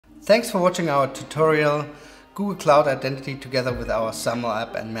Thanks for watching our tutorial, Google Cloud Identity together with our SAML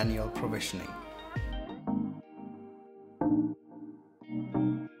app and manual provisioning.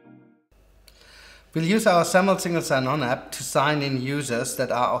 We'll use our SAML Single Sign-On app to sign in users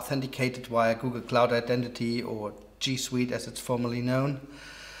that are authenticated via Google Cloud Identity, or GSuite as it's formally known,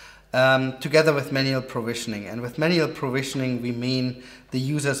 together with manual provisioning. And with manual provisioning we mean the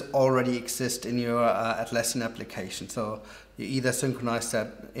users already exist in your Atlassian application. So you either synchronize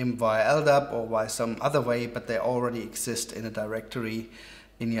that in via LDAP or via some other way, but they already exist in a directory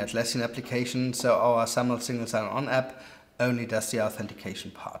in your Atlassian application. So our SAML Single Sign-On app only does the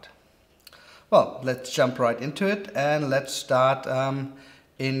authentication part. Well, let's jump right into it and let's start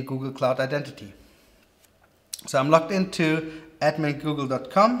in Google Cloud Identity. So I'm logged into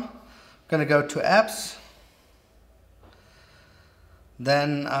admin.google.com. Going to go to apps,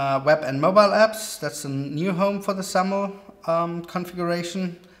 then web and mobile apps. That's a new home for the SAML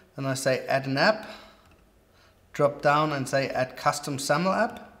configuration. Then I say add an app, drop down and say add custom SAML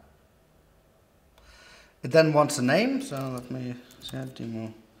app. It then wants a name, so let me say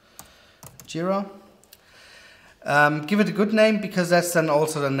demo Jira. Give it a good name, because that's then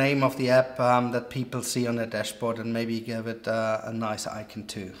also the name of the app that people see on their dashboard, and maybe give it a nice icon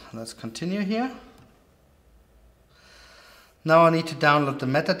too. Let's continue here. Now I need to download the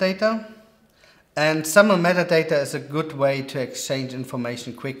metadata, and SAML metadata is a good way to exchange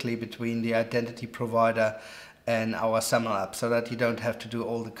information quickly between the identity provider and our SAML app, so that you don't have to do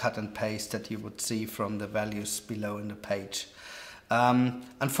all the cut and paste that you would see from the values below in the page.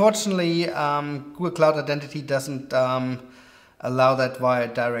 Unfortunately, Google Cloud Identity doesn't allow that via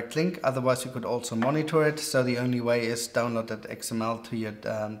direct link. Otherwise, you could also monitor it. So the only way is download that XML to your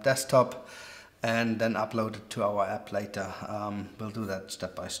desktop and then upload it to our app later. We'll do that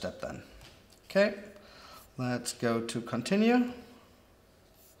step by step then. Okay, let's go to continue.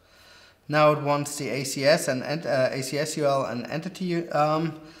 Now it wants the ACS and ACS URL and entity.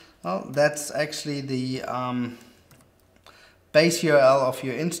 Well, that's actually the base URL of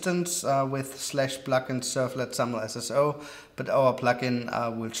your instance with /plugin servlet SAML SSO, but our plugin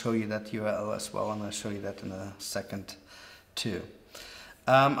will show you that URL as well, and I'll show you that in a second too.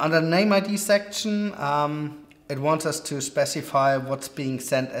 Under the name ID section, it wants us to specify what's being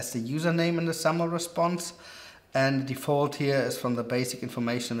sent as the username in the SAML response, and the default here is from the basic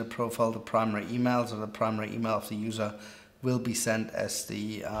information in the profile, the primary email, so the primary email of the user will be sent as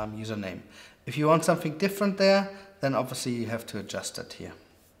the username. If you want something different there, then obviously you have to adjust it here.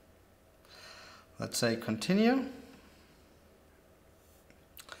 Let's say continue.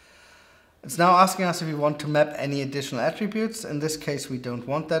 It's now asking us if we want to map any additional attributes. In this case we don't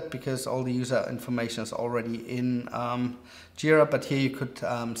want that, because all the user information is already in Jira, but here you could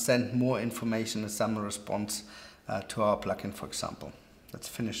send more information in a SAML response to our plugin, for example. Let's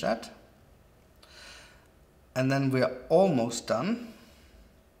finish that. And then we're almost done.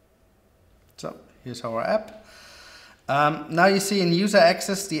 So here's our app. Now you see in user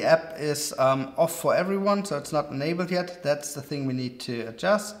access the app is off for everyone, so it's not enabled yet. That's the thing we need to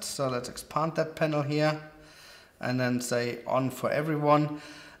adjust. So let's expand that panel here and then say on for everyone.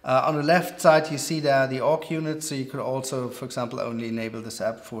 On the left side you see there the org units, so you could also, for example, only enable this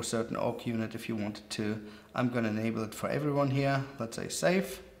app for a certain org unit if you wanted to. I'm going to enable it for everyone here. Let's say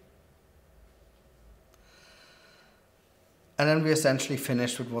save. And then we're essentially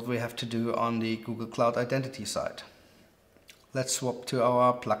finished with what we have to do on the Google Cloud Identity side. Let's swap to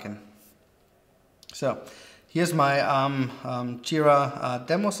our plugin. So here's my Jira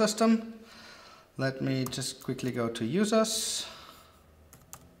demo system. Let me just quickly go to users.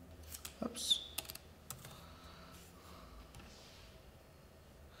 Oops.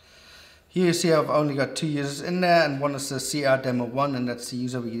 Here you see I've only got 2 users in there, and one is the CR demo 1, and that's the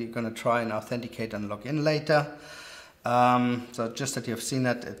user we're going to try and authenticate and log in later. So just that you've seen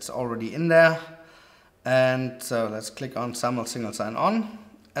that it's already in there. And so let's click on SAML Single Sign-On,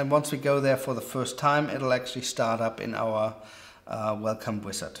 and once we go there for the first time, it'll actually start up in our welcome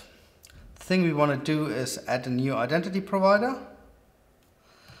wizard. The thing we want to do is add a new identity provider.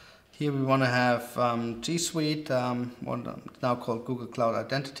 Here we want to have GSuite, now called Google Cloud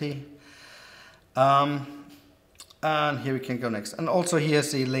Identity. And here we can go next. And also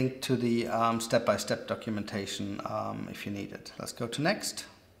here's the link to the step-by-step documentation if you need it. Let's go to next.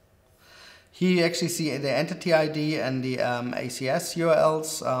 Here you actually see the entity ID and the ACS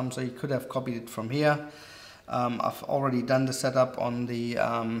URLs, so you could have copied it from here. I've already done the setup on the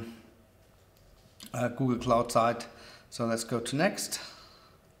Google Cloud side, so let's go to next.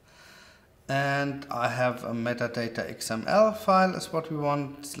 And I have a metadata XML file is what we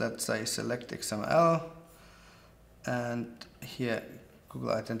want. Let's say select XML, and here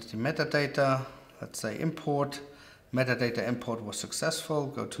Google Identity metadata. Let's say import. Metadata import was successful.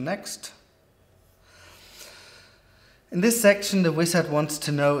 Go to next. In this section, the wizard wants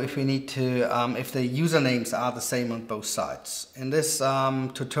to know if we need to, if the usernames are the same on both sides. In this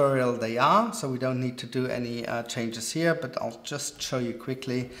tutorial, they are, so we don't need to do any changes here, but I'll just show you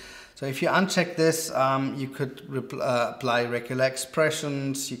quickly. So if you uncheck this, you could apply regular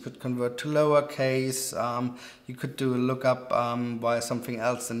expressions, you could convert to lowercase, you could do a lookup via something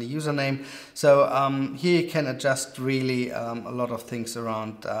else than the username. So here you can adjust really a lot of things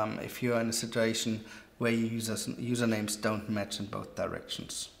around if you're in a situation where your usernames don't match in both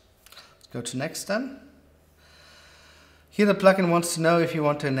directions. Let's go to next then. Here the plugin wants to know if you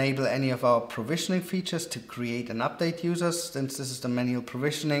want to enable any of our provisioning features to create and update users. Since this is the manual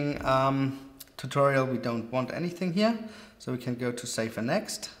provisioning tutorial, we don't want anything here. So we can go to Save and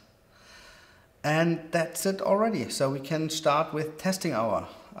Next. And that's it already. So we can start with testing our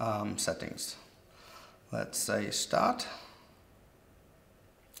settings. Let's say Start.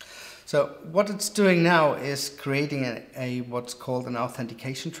 So what it's doing now is creating a what's called an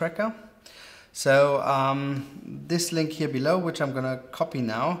authentication tracker. So this link here below, which I'm going to copy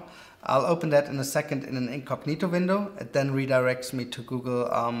now, I'll open that in a second in an incognito window. It then redirects me to Google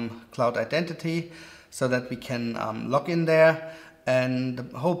Cloud Identity so that we can log in there. And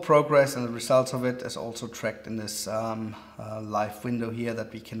the whole progress and the results of it is also tracked in this live window here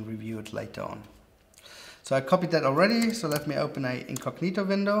that we can review it later on. So I copied that already, so let me open an incognito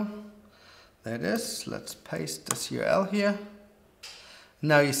window. There it is. Let's paste this URL here.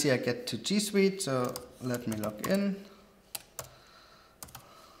 Now you see I get to GSuite, so let me log in.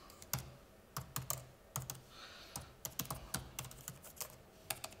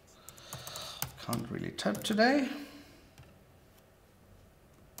 Can't really type today.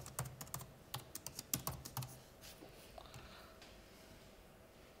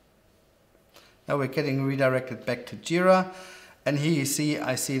 Now we're getting redirected back to Jira. And here you see,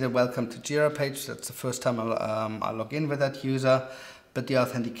 I see the welcome to Jira page. That's the first time I log in with that user, but the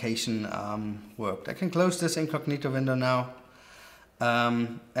authentication worked. I can close this incognito window now.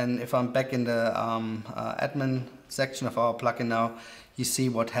 And if I'm back in the admin section of our plugin now, you see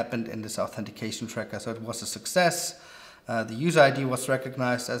what happened in this authentication tracker. So it was a success. The user ID was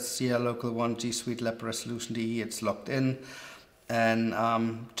recognized as CR Local 1 GSuite Lab Resolution DE. It's logged in. And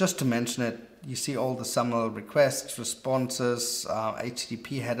just to mention it, you see all the SAML requests, responses,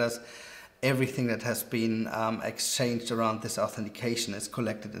 HTTP headers, everything that has been exchanged around this authentication is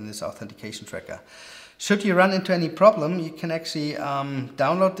collected in this authentication tracker. Should you run into any problem, you can actually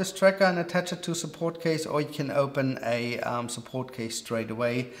download this tracker and attach it to a support case, or you can open a support case straight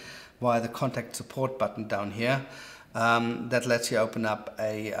away via the contact support button down here. That lets you open up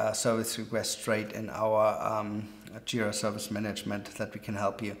a service request straight in our Jira Service Management that we can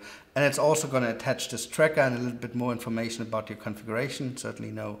help you. And it's also going to attach this tracker and a little bit more information about your configuration,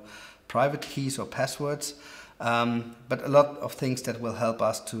 certainly no private keys or passwords, but a lot of things that will help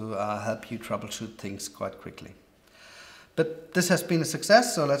us to help you troubleshoot things quite quickly. But this has been a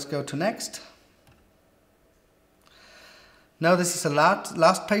success, so let's go to next. Now this is the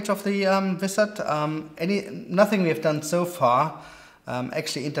last page of the wizard. Nothing we have done so far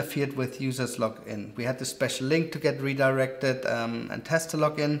actually interfered with users login. We had this special link to get redirected and test the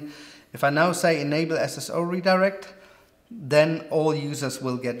login. If I now say enable SSO redirect, then all users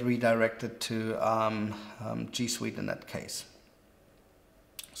will get redirected to GSuite in that case.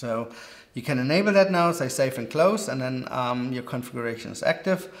 So you can enable that now, say save and close, and then your configuration is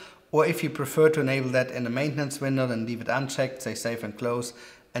active. Or if you prefer to enable that in the maintenance window, then leave it unchecked, say save and close,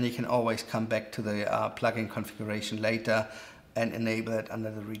 and you can always come back to the plugin configuration later and enable it under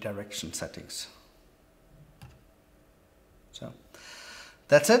the redirection settings. So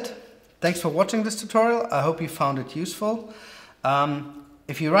that's it. Thanks for watching this tutorial. I hope you found it useful.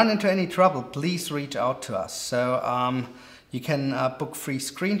 If you run into any trouble, please reach out to us. So you can book free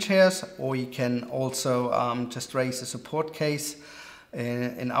screen shares, or you can also just raise a support case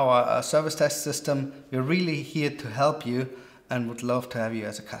in our service desk system. We're really here to help you and would love to have you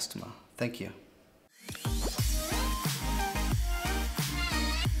as a customer. Thank you.